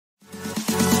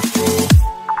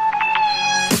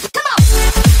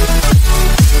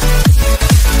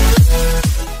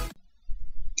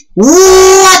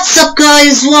What's up,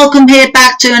 guys? Welcome here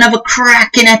back to another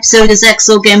cracking episode of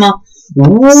XSwordgamer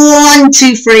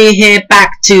 123 here,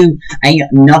 back to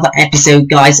another episode,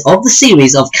 guys, of the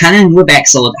series of Cannon with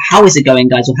XSword. How is it going,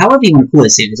 guys? Or however you want to call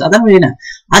this series, I don't really know.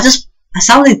 I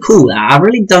sounded cool. I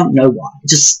really don't know why.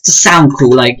 Just to sound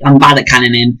cool, like I'm bad at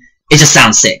cannoning. It just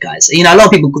sounds sick, guys. You know, a lot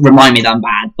of people remind me that I'm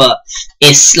bad, but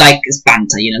it's like, it's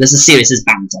banter, you know, this is serious as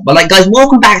banter. But like, guys,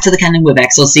 welcome back to the Cannon with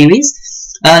XSword series.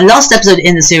 Last episode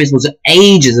in the series was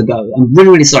ages ago. I'm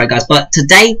really sorry, guys, but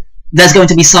today there's going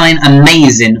to be something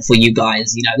amazing for you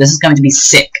guys. You know, this is going to be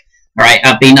sick. Alright,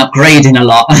 I've been upgrading a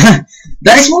lot.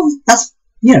 That's,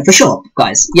 you know, for sure,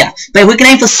 guys. Yeah, but we're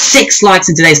going for 6 likes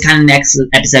in today's Cannon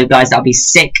episode, guys. That'll be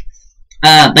sick.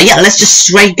 But yeah, let's just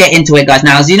straight get into it, guys.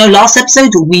 Now, as you know, last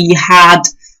episode we had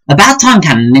a bad time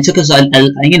cannon. It took us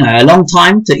a long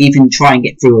time to even try and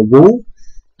get through a wall.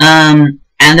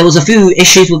 And there was a few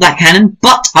issues with that cannon,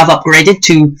 but I've upgraded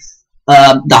to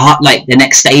the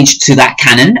next stage to that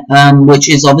cannon, which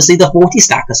is obviously the 40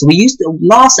 stacker. So we used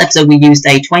last episode we used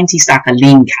a 20 stacker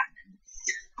lean cannon,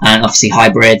 and obviously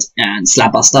hybrid and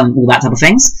slab buster and all that type of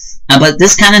things. But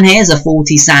this cannon here is a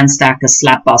 40 sand stacker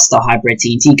slab buster hybrid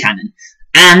TNT cannon,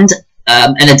 and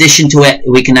in addition to it,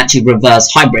 we can actually reverse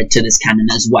hybrid to this cannon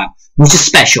as well, which is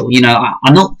special. You know,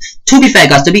 I'm not, to be fair,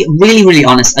 guys, to be really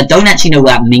honest, I don't actually know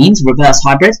what that means, reverse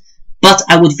hybrid, but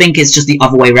I would think it's just the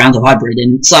other way around of hybrid.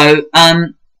 And so,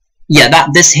 yeah,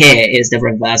 this here is the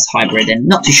reverse hybrid, and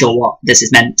not too sure what this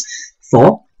is meant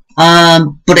for,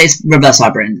 but it's reverse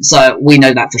hybrid, so we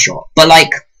know that for sure. But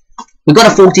like, we've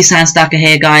got a 40 sand stacker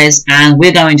here, guys, and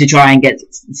we're going to try and get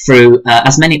through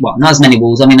as many, well, not as many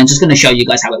walls. I mean, I'm just going to show you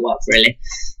guys how it works, really,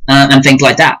 and things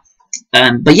like that.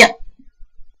 But yeah,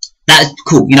 that's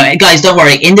cool. You know, guys, don't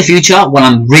worry. In the future, when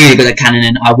I'm really good at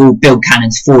cannoning, I will build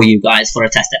cannons for you guys for a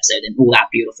test episode and all that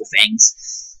beautiful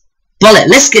things. But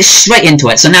let's get straight into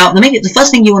it. So now, the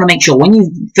first thing you want to make sure when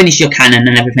you finish your cannon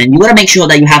and everything, you want to make sure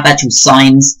that you have actual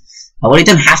signs. Well, you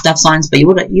don't have to have signs, but you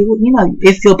know,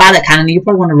 if you're bad at cannoning, you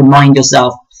probably want to remind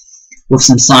yourself with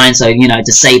some signs. So, you know,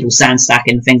 disable sand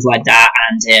stacking, things like that,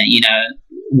 and you know,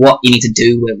 what you need to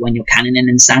do when you're cannoning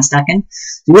and sand stacking.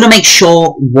 You want to make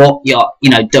sure what you're,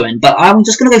 you know, doing. But I'm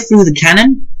just going to go through the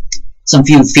cannon, some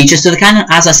few features to the cannon.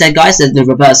 As I said, guys, the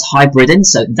reverse hybriding.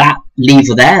 So that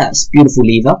lever there, that's a beautiful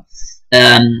lever,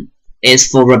 is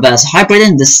for reverse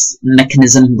hybriding. This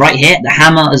mechanism right here, the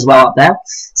hammer as well up there,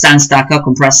 sand stacker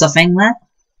compressor thing there.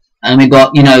 And we've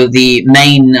got, you know, the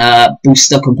main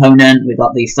booster component. We've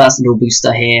got the first little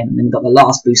booster here, and then we've got the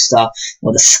last booster,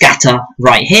 or the scatter,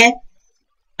 right here.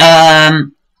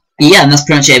 Yeah, and that's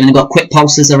pretty much it. And we've got quick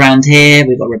pulses around here.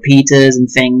 We've got repeaters and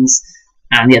things,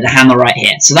 and yeah, the hammer right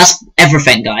here. So that's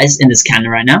everything, guys, in this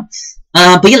cannon right now.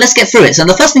 But yeah, let's get through it. So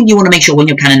the first thing you want to make sure when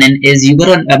you're cannoning is you've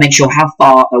got to make sure how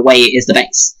far away is the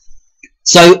base.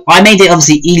 So I made it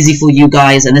obviously easy for you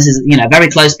guys, and this is, you know, very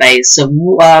close base. So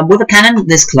with a cannon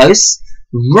this close,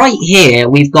 right here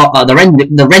we've got the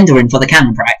rendering for the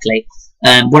cannon practically.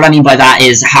 What I mean by that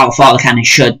is how far the cannon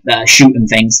should shoot and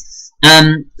things.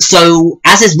 So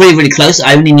as it's really close,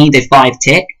 I only need a 5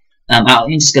 tick.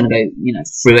 I'm just gonna go, you know,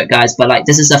 through it, guys. But like,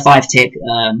 this is a 5 tick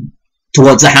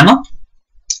towards the hammer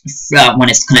when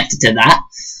it's connected to that.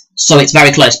 So it's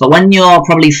very close. But when you're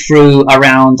probably through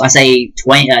around, I say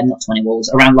 20, not 20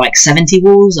 walls, around like 70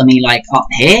 walls, I mean like up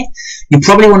here, you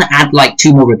probably want to add like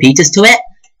 2 more repeaters to it,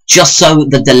 just so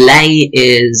the delay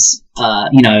is,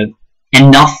 you know,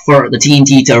 enough for the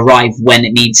TNT to arrive when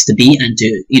it needs to be and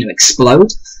to, you know,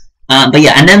 explode. But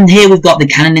yeah, and then here we've got the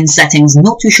cannoning settings.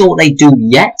 Not too sure what they do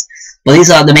yet, but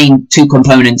these are the main 2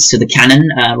 components to the cannon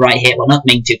right here. Well, not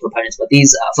main 2 components, but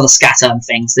these for the scatter and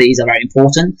things. These are very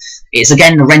important. It's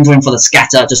again the rendering for the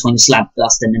scatter, just when you're slab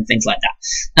busting and things like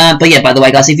that. But yeah, by the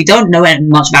way, guys, if you don't know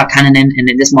much about cannoning, and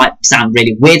this might sound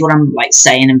really weird what I'm like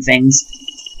saying and things,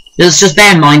 just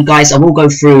bear in mind, guys. I will go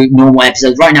through normal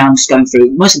episodes. Right now, I'm just going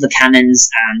through most of the cannons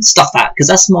and stuff that, because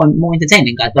that's more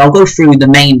entertaining, guys. But I'll go through the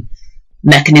main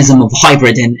mechanism of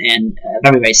hybrid and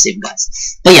very soon,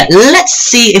 guys. But yeah, let's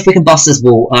see if we can bust this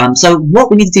wall. So what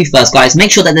we need to do first, guys,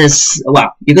 make sure that there's,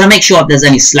 well, you're gonna make sure if there's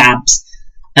any slabs.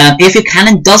 If your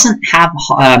cannon doesn't have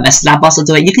a slab buster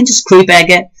to it, you can just creep egg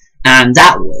it. And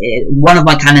that, one of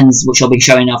my cannons, which I'll be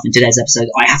showing off in today's episode,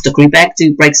 I have to creep egg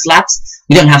to break slabs.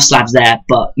 We don't have slabs there,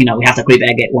 but you know, we have to creep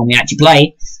egg it when we actually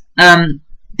play.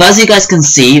 But as you guys can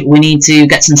see, we need to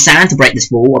get some sand to break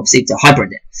this wall, obviously to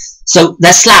hybrid it. So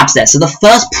there's slabs there. So the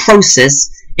first process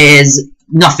is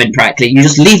nothing practically. You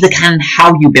just leave the cannon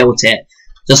how you built it,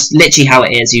 just literally how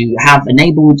it is. You have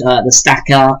enabled the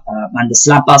stacker and the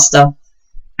slab buster,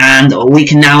 and we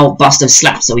can now bust those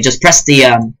slabs. So we just press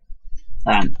the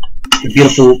the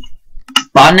beautiful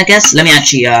button, I guess. Let me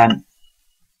actually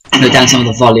note down some of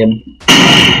the volume.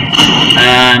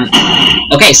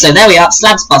 Okay, so there we are.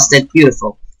 Slabs busted.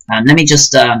 Beautiful. Let me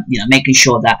just, you know, making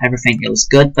sure that everything was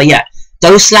good. But yeah,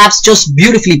 those slabs just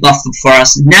beautifully buffed for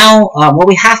us. Now, what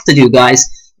we have to do, guys,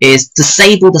 is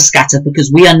disable the scatter,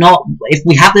 because we are not, if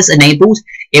we have this enabled,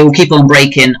 it will keep on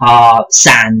breaking our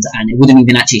sand, and it wouldn't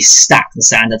even actually stack the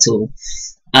sand at all.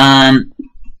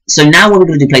 So now what we're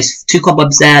going to do, place 2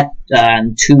 cobwebs there,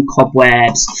 2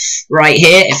 cobwebs right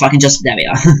here. If I can just, there we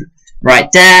are.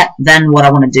 Right there. Then what I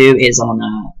want to do is I want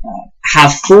to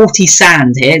have 40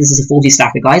 sand here. This is a 40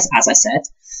 stacker, guys, as I said.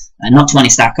 Not 20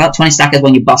 stacker. 20 stacker is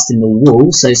when you bust in the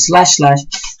wall. So /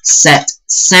 set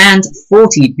sand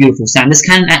 40 beautiful sand. This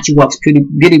cannon actually works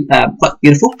quite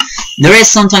beautiful. There is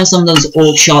sometimes some of those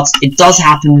orc shots. It does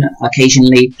happen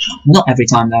occasionally, not every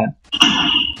time though.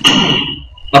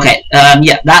 Okay,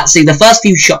 yeah, see the first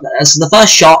few shots. So the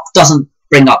first shot doesn't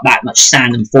bring up that much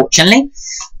sand, unfortunately.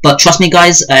 But trust me,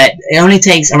 guys, it only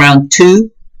takes around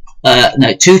 2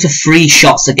 to 3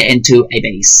 shots to get into a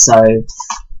base. So.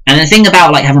 And the thing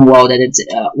about like having world edit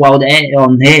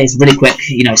on here is really quick,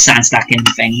 you know, sand stacking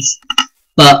things.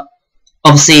 But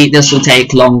obviously this will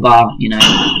take longer, you know.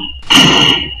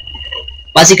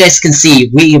 But as you guys can see,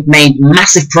 we've made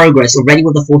massive progress already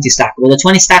with the 40 stacker. With the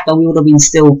 20 stacker, we would have been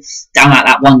still down at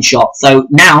that 1 shot. So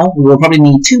now we will probably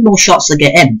need 2 more shots to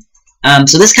get in.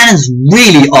 So this cannon's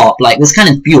really up. Like, this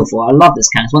cannon's beautiful. I love this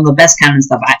cannon. It's one of the best cannons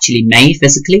that I've actually made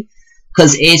physically.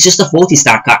 Because it's just a 40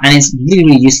 stacker, and it's really,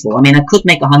 really useful. I mean, I could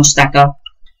make a 100 stacker.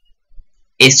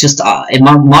 It's just,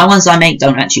 my ones I make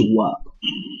don't actually work.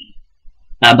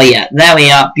 But yeah, there we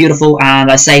are, beautiful.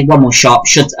 And I say 1 more shot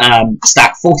should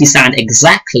stack 40 sand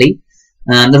exactly.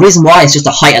 The reason why is just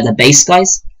the height at the base,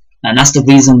 guys. And that's the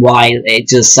reason why it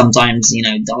just sometimes, you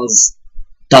know,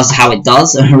 does how it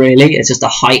does, really. It's just the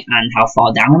height and how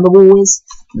far down the wall is,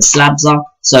 the slabs are.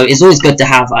 So it's always good to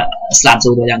have slabs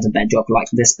all the way down to bedrock like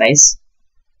this base.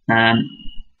 And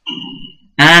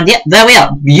yeah, there we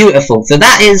are, beautiful. So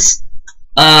that is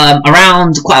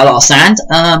around quite a lot of sand,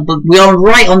 but we are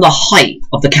right on the height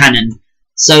of the cannon.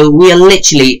 So we are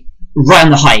literally right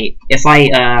on the height. If I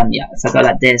if I go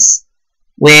like this,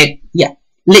 we're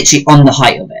literally on the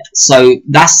height of it. So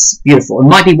that's beautiful. It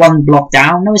might be 1 block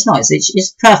down. No, it's not.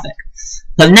 It's perfect.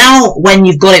 So now when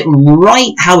you've got it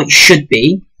right how it should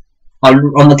be,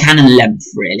 on the cannon length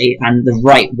really, and the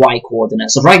right Y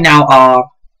coordinates. So right now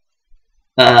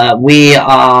we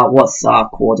are, what's our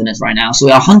coordinates right now? So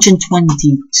we are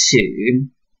 122,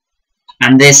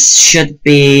 and this should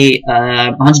be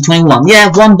 121. Yeah,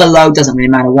 1 below doesn't really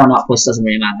matter, 1 upwards doesn't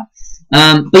really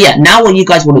matter. But yeah, now what you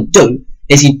guys want to do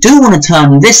is you do want to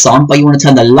turn this on, but you want to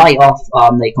turn the light off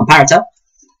on the comparator,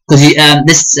 because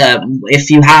if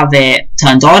you have it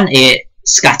turned on, it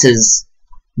scatters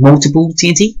multiple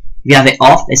TNT. If you have it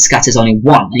off, it scatters only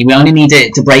 1, and you only need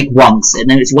it to break once, and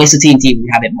then it's a waste of TNT if you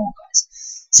have it more, guys.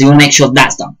 So you want to make sure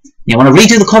that's done. You want to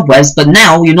redo the cobwebs, but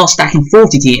now you're not stacking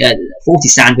 40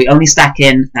 sand. We're only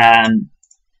stacking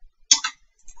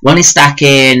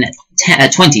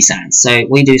 20 sand. So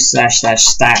we do /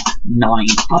 stack 9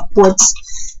 upwards.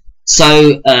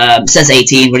 So it says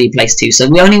 18, really place 2. So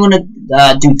we only want to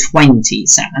do 20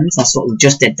 sands. That's what we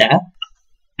just did there.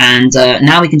 And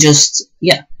now we can just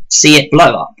see it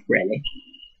blow up, really.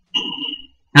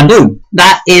 And boom,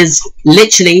 that is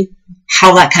literally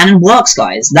how that cannon works,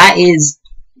 guys. That is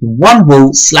 1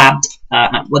 wall slabbed,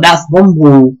 well, that's 1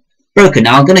 wall broken.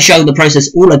 Now I'm going to show the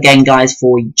process all again, guys,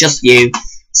 for just you.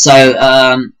 So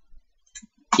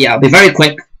yeah, I'll be very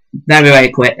quick, very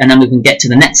quick, and then we can get to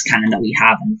the next cannon that we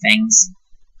have and things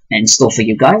in store for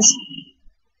you guys.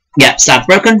 Yeah, slab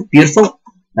broken, beautiful.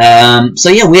 So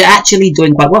yeah, we're actually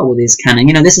doing quite well with this cannon.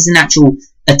 You know, this is an actual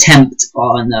attempt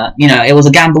on, you know, it was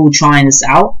a gamble trying this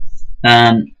out.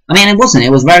 I mean, it wasn't.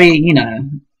 It was very, you know,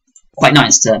 quite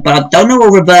nice to. But I don't know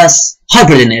what reverse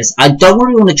hybriding is. I don't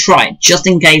really want to try it, just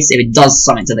in case if it does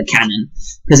something to the cannon,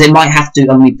 because it might have to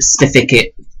only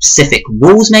specific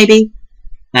rules, maybe.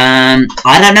 I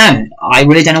don't know. I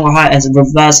really don't know what as a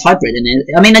reverse hybriding is.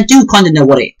 I mean, I do kind of know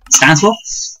what it stands for.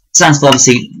 It stands for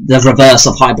obviously the reverse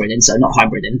of hybriding, so not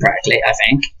hybriding correctly, I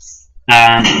think.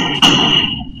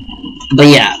 But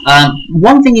yeah,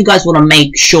 one thing you guys want to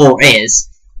make sure is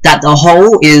that the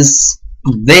hole is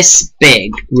this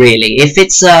big, really. If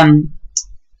it's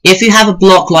if you have a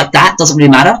block like that, doesn't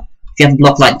really matter. If you have a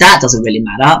block like that, doesn't really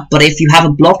matter. But if you have a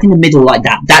block in the middle like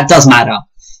that, that does matter.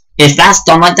 If that's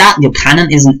done like that, your cannon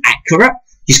isn't accurate.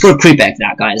 You just got to creep back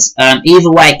that, guys.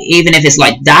 Either way, even if it's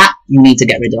like that, you need to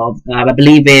get rid of. I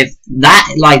believe if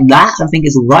that like that, I think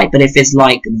it's alright. But if it's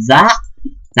like that,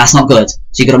 That's not good.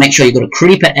 So you got to make sure you got to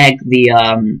creeper egg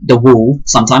the wall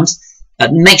sometimes.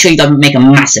 Make sure you don't make a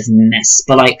massive mess.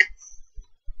 But like,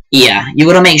 yeah, you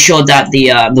got to make sure that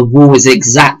the wall is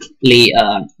exactly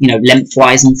you know,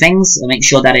 lengthwise and things. Make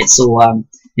sure that it's all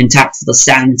intact for the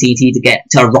sand TNT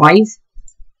to arrive.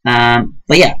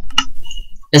 But yeah,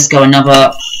 let's go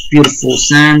another beautiful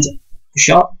sand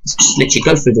shot. Let's just literally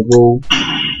go through the wall.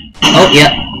 Oh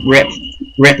yeah,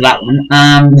 rip that one.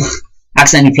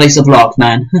 Accidentally placed a block,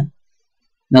 man.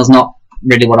 That was not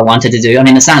really what I wanted to do. I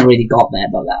mean, the sand really got there,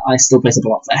 but I still placed a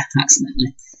block there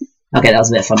accidentally. Okay, that was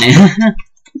a bit funny.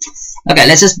 Okay,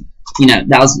 let's just, you know,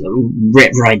 that was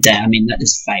rip right there. I mean, that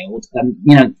just failed.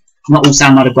 You know, not all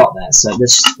sand might have got there, so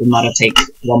we might have taken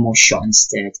one more shot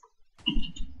instead.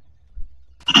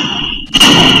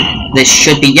 This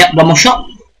should be, yep, one more shot.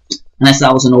 Unless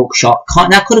that was an orc shot.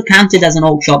 That could have counted as an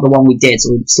orc shot, the one we did,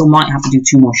 so we still might have to do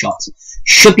 2 more shots.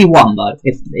 Should be 1 though.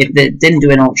 If it didn't do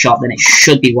an orc shot, then it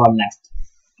should be 1 left.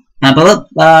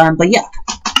 But yeah.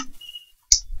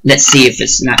 Let's see if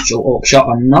it's an actual orc shot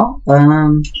or not.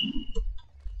 And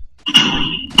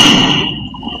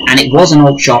it was an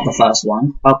orc shot, the first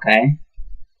one. Okay.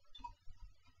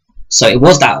 So it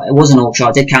was an orc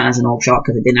shot. It did count as an orc shot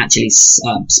because it didn't actually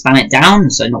spam it down,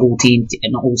 so not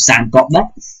all sand got there.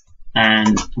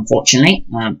 Unfortunately,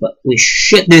 but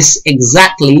this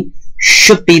exactly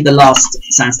should be the last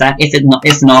sand stack. If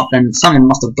not, then something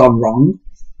must have gone wrong.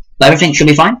 But everything should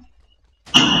be fine.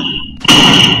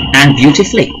 And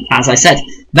beautifully, as I said,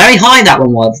 very high that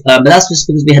one was, but that's just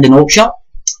because we had an orc shot.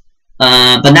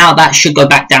 But now that should go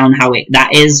back down how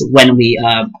that is when we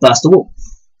burst the wall.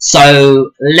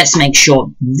 So let's make sure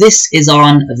this is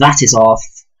on, that is off.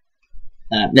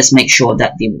 Let's make sure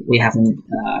that we have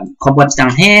cobwebs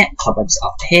down here, cobwebs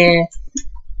up here,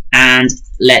 and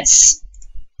let's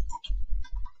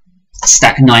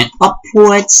stack 9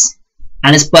 upwards,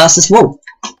 and let's burst this wall.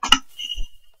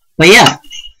 But yeah,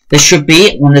 this should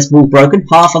be, when this wall broken,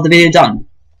 half of the video done.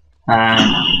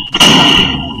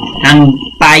 And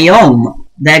biome,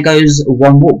 there goes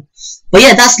 1 wall. But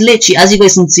yeah, that's literally, as you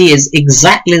guys can see, is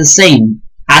exactly the same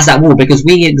as that wall, because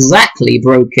we exactly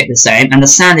broke it the same, and the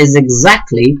sand is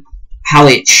exactly how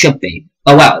it should be.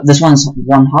 Oh wow, this one's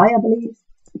 1 high, I believe.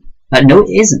 No, it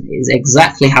isn't. It is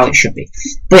exactly how it should be.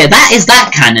 But yeah, that is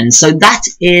that cannon. So that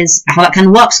is how that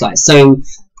cannon works, guys. So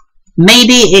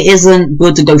maybe it isn't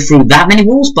good to go through that many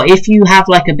walls, but if you have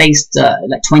like a base,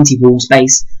 like 20 walls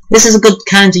base, this is a good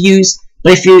cannon to use.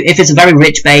 But if it's a very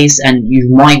rich base and you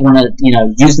might want to, you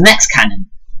know, use the next cannon,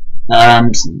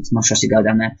 it's much to go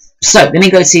down there. So let me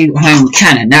go to home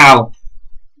cannon. Now,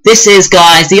 this is,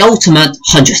 guys, the ultimate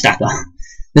 100 stacker.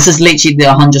 This is literally the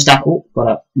 100 stacker. Oh,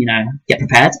 gotta, you know, get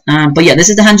prepared. But yeah, this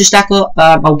is the 100 stacker.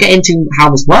 I'll get into how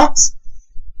this works.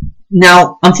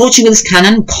 Now, unfortunately, this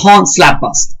cannon can't slab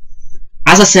bust.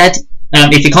 As I said,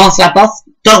 if you can't slab bust,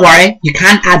 don't worry, you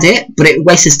can add it, but it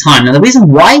wastes time. Now, the reason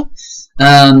why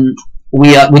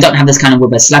we don't have this cannon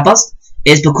with a slab bust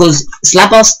is because slab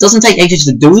bust doesn't take ages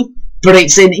to do, but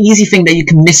it's an easy thing that you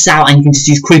can miss out and you can just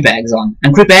use creeper eggs on.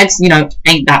 And creeper eggs, you know,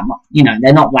 ain't that much, you know,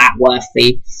 they're not that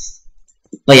worthy.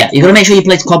 But yeah, you gotta make sure you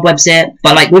place cobwebs here.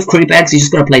 But like with creeper eggs, you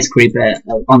just gotta place creeper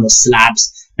on the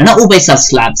slabs. And not all bases have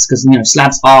slabs, because you know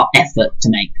slabs are effort to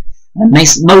make. And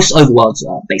most overworld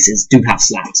bases do have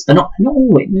slabs, but not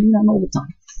always, not all the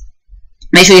time.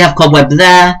 Make sure you have cobweb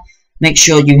there. Make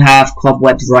sure you have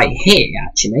cobwebs right here,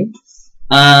 actually.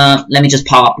 Let me just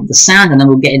pile up with the sand, and then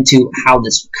we'll get into how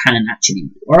this cannon actually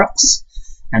works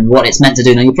and what it's meant to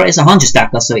do. Now, you it's a 100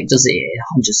 stacker, so it does it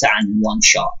 100 sand in 1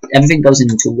 shot. Everything goes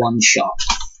into 1 shot.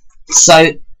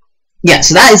 So, yeah,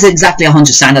 so that is exactly 100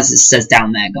 sand, as it says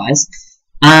down there, guys.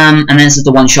 And then this is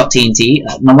the 1-shot TNT.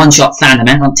 No, 1-shot sand, I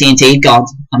meant, not TNT. God,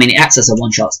 I mean, it acts as a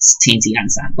 1-shot TNT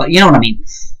and sand, but you know what I mean.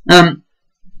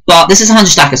 But this is a 100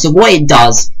 stacker, so what it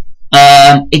does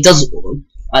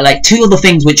like 2 of the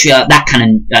things which that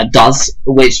cannon does,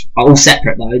 which are all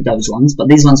separate though, those ones, but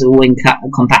these ones are all in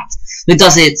compact. It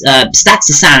does stacks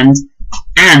the sand,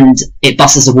 and it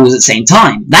busts the walls at the same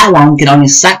time. That one can only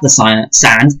stack the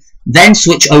sand, then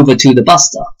switch over to the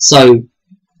buster. So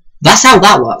that's how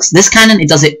that works. This cannon, it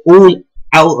does it all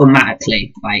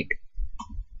automatically, like,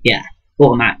 yeah,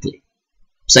 automatically.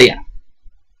 So yeah.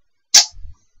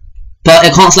 But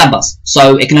it can't slab bust,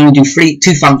 so it can only do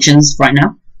 2 functions right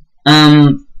now.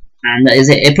 And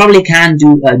it probably can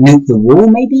do nuke the wall,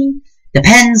 maybe?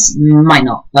 Depends, might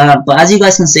not. But as you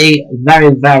guys can see, very,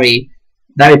 very,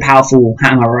 very powerful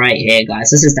hammer right here,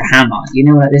 guys. This is the hammer. You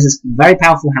know what? This is very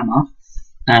powerful hammer.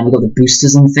 We've got the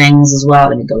boosters and things as well.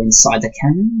 Let me go inside the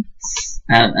cannon.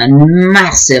 And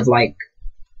massive, like,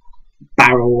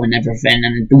 barrel and everything,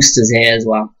 and boosters here as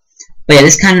well. But yeah,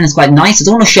 this cannon is quite nice. I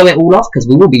don't want to show it all off because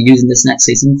we will be using this next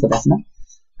season for definite.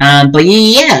 But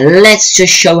yeah, let's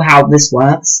just show how this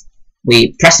works.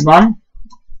 We press the button.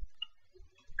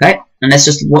 Okay, and let's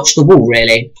just watch the wall,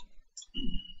 really.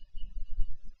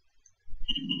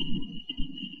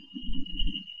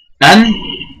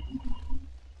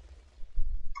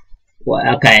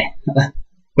 Well, okay.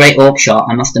 Great orc shot,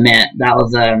 I must admit. That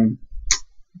was,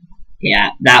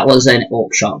 yeah, that was an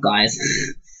orc shot, guys.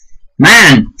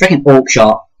 Man! Freaking orc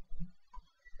shot.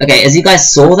 Okay, as you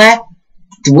guys saw there,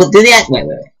 wait.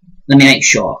 Let me make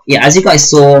sure. Yeah, as you guys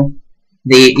saw,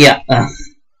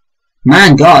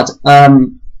 man, God,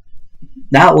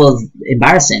 that was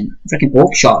embarrassing. Freaking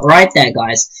orc shot right there,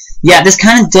 guys. Yeah, this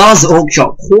cannon does orc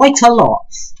shot quite a lot.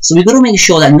 So we've got to make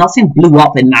sure that nothing blew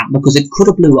up in that, because it could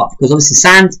have blew up, because obviously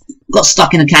sand got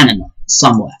stuck in the cannon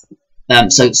somewhere.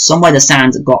 So somewhere the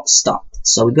sand got stuck.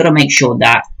 So we've got to make sure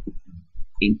that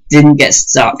it didn't get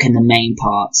stuck in the main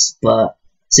parts. But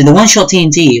so the one-shot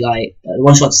TNT, like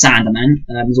one-shot sand,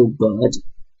 is all good.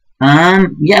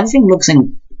 Yeah, everything looks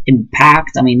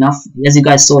impact. I mean, as you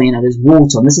guys saw, you know, there's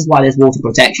water, and this is why there's water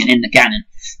protection in the cannon.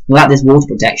 Without this water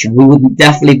protection, we would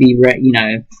definitely be, you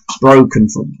know, broken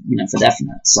for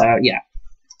definite. So yeah,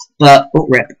 but oh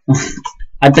rip.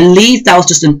 I believe that was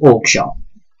just an orc shot.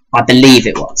 I believe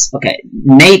it was. Okay,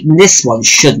 this one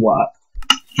should work.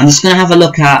 I'm just gonna have a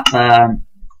look at.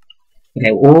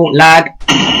 Okay, all lag.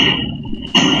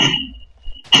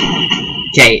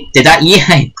 Okay, did that?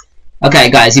 Yeah. Okay,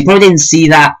 guys, you probably didn't see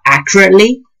that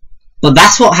accurately, but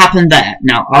that's what happened there.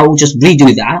 Now I will just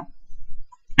redo that.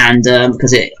 And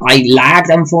because I lagged,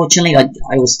 unfortunately, I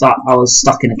was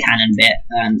stuck in a cannon bit,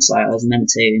 so I was meant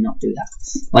to not do that.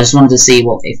 I just wanted to see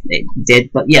if it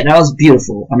did, but yeah, that was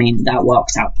beautiful. I mean, that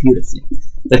worked out beautifully.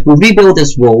 But we'll rebuild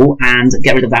this wall and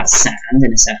get rid of that sand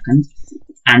in a second.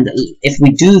 And if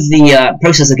we do the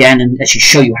process again and actually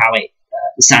show you how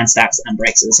the sand stacks and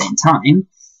breaks at the same time.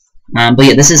 But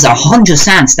yeah, this is 100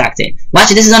 sand stacked in. Well,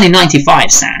 actually, this is only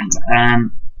 95 sand.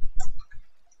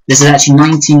 This is actually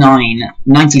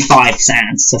 95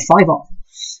 sands, so 5 off.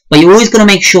 But you're always going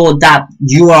to make sure that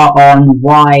you are on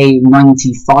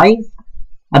Y95,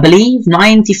 I believe,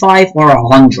 95 or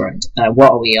 100.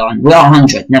 What are we on? We're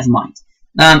 100, never mind.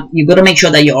 You've got to make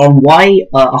sure that you're on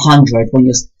Y100 when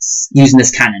you're using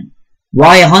this cannon.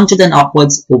 Y100 and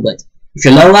upwards, all good. If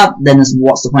you're lower, then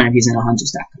what's the point of using a 100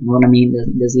 stack? You know what I mean?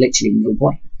 There's literally no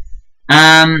point.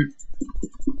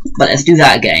 But let's do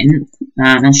that again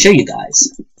and show you guys.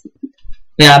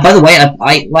 Yeah, by the way,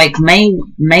 I like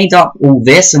made up all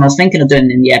this, and I was thinking of doing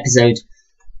it in the episode,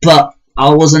 but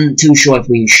I wasn't too sure if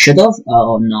we should have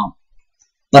or not.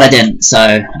 But I didn't, so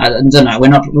I don't know. We're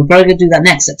probably gonna do that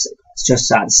next episode. It's just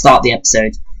to start the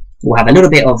episode. We'll have a little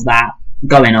bit of that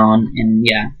going on, and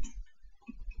yeah.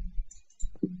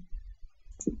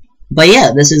 But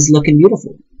yeah, this is looking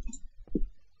beautiful.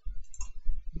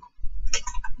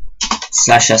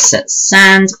 Slash set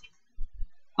sand.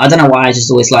 I don't know why I just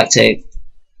always like to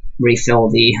refill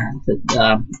the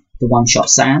one-shot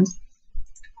sand.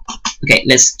 Okay,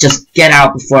 let's just get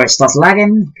out before it starts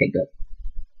lagging. Okay, good.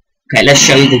 Okay, let's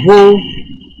show you the wall.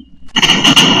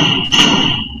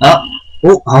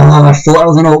 Oh, I thought it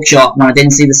was an orc shot when I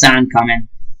didn't see the sand coming.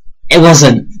 It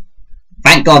wasn't.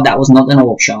 Thank God that was not an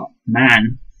orc shot,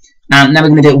 man. Now we're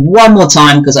gonna do it one more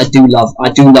time because I do love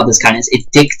this cannon. It's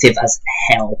addictive as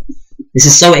hell. This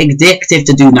is so addictive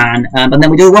to do, man. But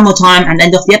then we do it one more time and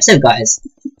end off the episode, guys.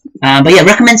 But yeah,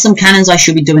 recommend some cannons I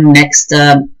should be doing next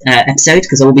episode,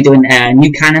 because I will be doing a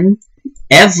new cannon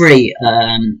every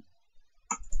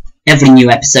new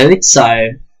episode. So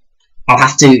I'll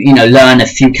have to, you know, learn a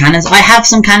few cannons. I have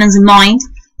some cannons in mind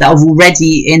that are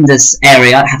already in this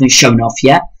area. I haven't shown off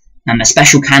yet. A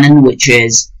special cannon which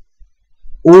is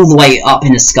all the way up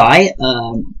in the sky,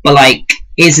 but like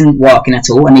isn't working at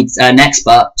all. I need an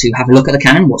expert to have a look at the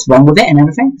cannon, what's wrong with it and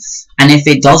everything. And if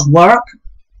it does work,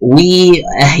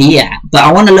 yeah. But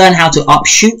I want to learn how to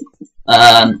upshoot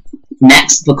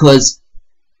next, because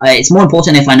it's more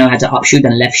important if I know how to upshoot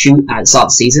than left shoot at the start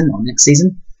of the season or next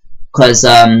season. Because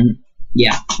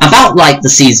yeah, about like the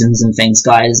seasons and things,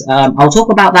 guys. I'll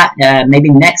talk about that maybe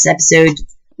next episode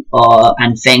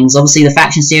and things. Obviously, the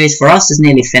faction series for us is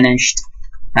nearly finished.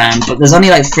 But there's only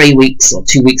like 3 weeks or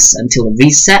 2 weeks until the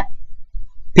reset.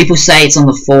 People say it's on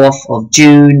the 4th of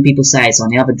June. People say it's on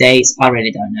the other dates. I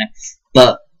really don't know.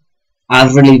 But I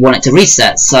really want it to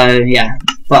reset. So yeah.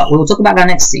 But we'll talk about that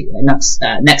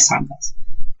next time, guys.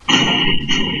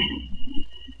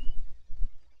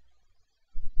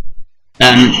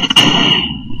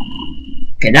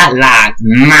 Okay, that lagged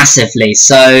massively.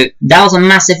 So that was a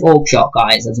massive orc shot,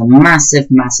 guys. There was a massive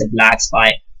lag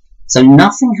spike. So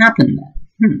nothing happened there.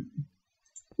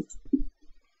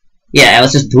 Yeah, it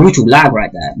was just brutal lag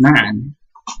right there, man.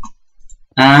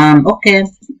 Okay,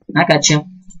 I gotcha.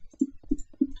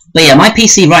 But yeah, my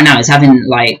PC right now is having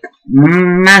like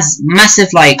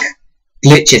massive like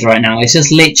glitches right now. It's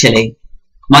just literally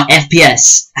my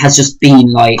FPS has just been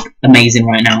like amazing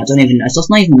right now. It's just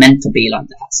not even meant to be like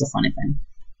that. It's a funny thing.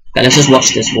 Okay, let's just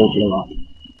watch this wall blow up.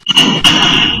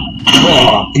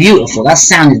 Oh, beautiful. That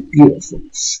sounded beautiful.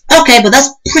 Okay, but that's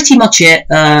pretty much it.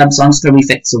 So I'm just going to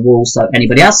refix the wall so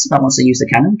anybody else that wants to use the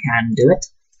cannon can do it.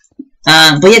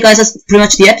 But yeah, guys, that's pretty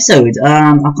much the episode.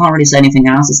 I can't really say anything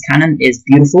else. This cannon is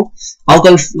beautiful.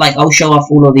 I'll show off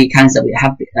all of the cannons that we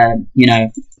have, you know,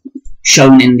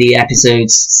 shown in the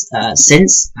episodes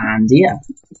since, and yeah.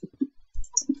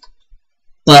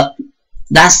 But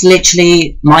that's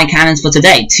literally my cannons for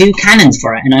today. 2 cannons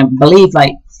for it, and I believe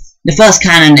like the first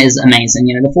cannon is amazing.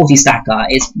 You know, the 40 stacker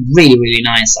is really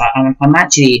nice. I'm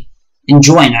actually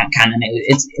enjoying that cannon.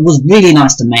 It was really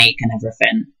nice to make and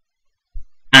everything.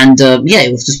 And yeah,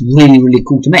 it was just really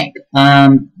cool to make.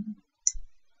 But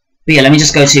yeah, let me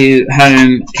just go to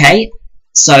home K.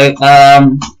 So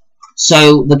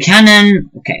so the cannon,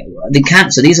 okay,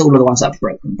 so these are all of the ones that are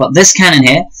broken. But this cannon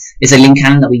here is a lean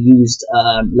cannon that we used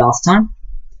last time.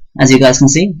 As you guys can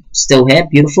see, still here,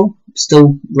 beautiful,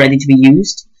 still ready to be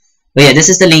used. But yeah, this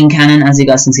is the lean cannon. As you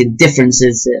guys can see, the difference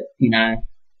is that, you know,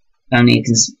 only it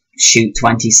can shoot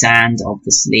 20 sand,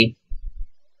 obviously.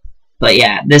 But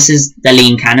yeah, this is the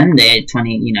lean cannon, the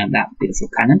 20, you know, that beautiful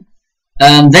cannon.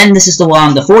 Then this is the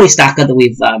one, the 40 stacker that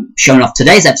we've shown off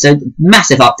today's episode.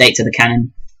 Massive update to the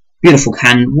cannon. Beautiful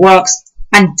cannon, works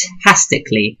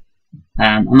fantastically.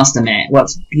 I must admit, it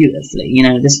works beautifully. You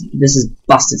know, this has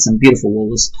busted some beautiful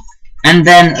walls. And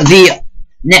then the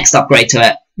next upgrade to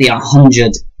it, the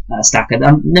 100 stacker.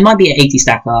 There might be an 80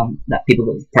 stacker that people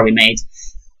have probably made.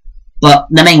 But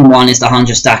the main one is the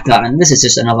 100 stacker, and this is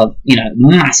just another, you know,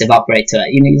 massive upgrade to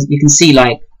it. You know, you can see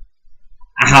like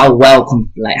how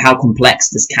complex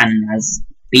this cannon has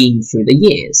been through the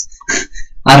years.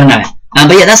 I don't know,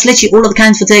 but yeah, that's literally all of the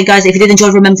cannons for today, guys. If you did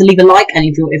enjoy, remember to leave a like, and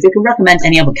if you could recommend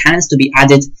any other cannons to be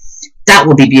added, that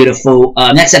would be beautiful.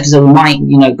 Next episode we might,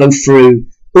 you know, go through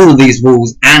all of these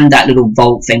walls and that little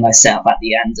vault thing I set up at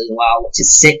the end as well, which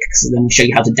is sick. So then we'll show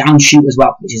you how to down shoot as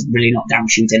well, which is really not down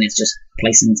shooting, it's just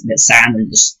placing a bit of sand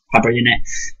and just covering it.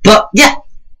 But yeah,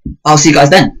 I'll see you guys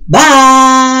then.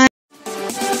 Bye!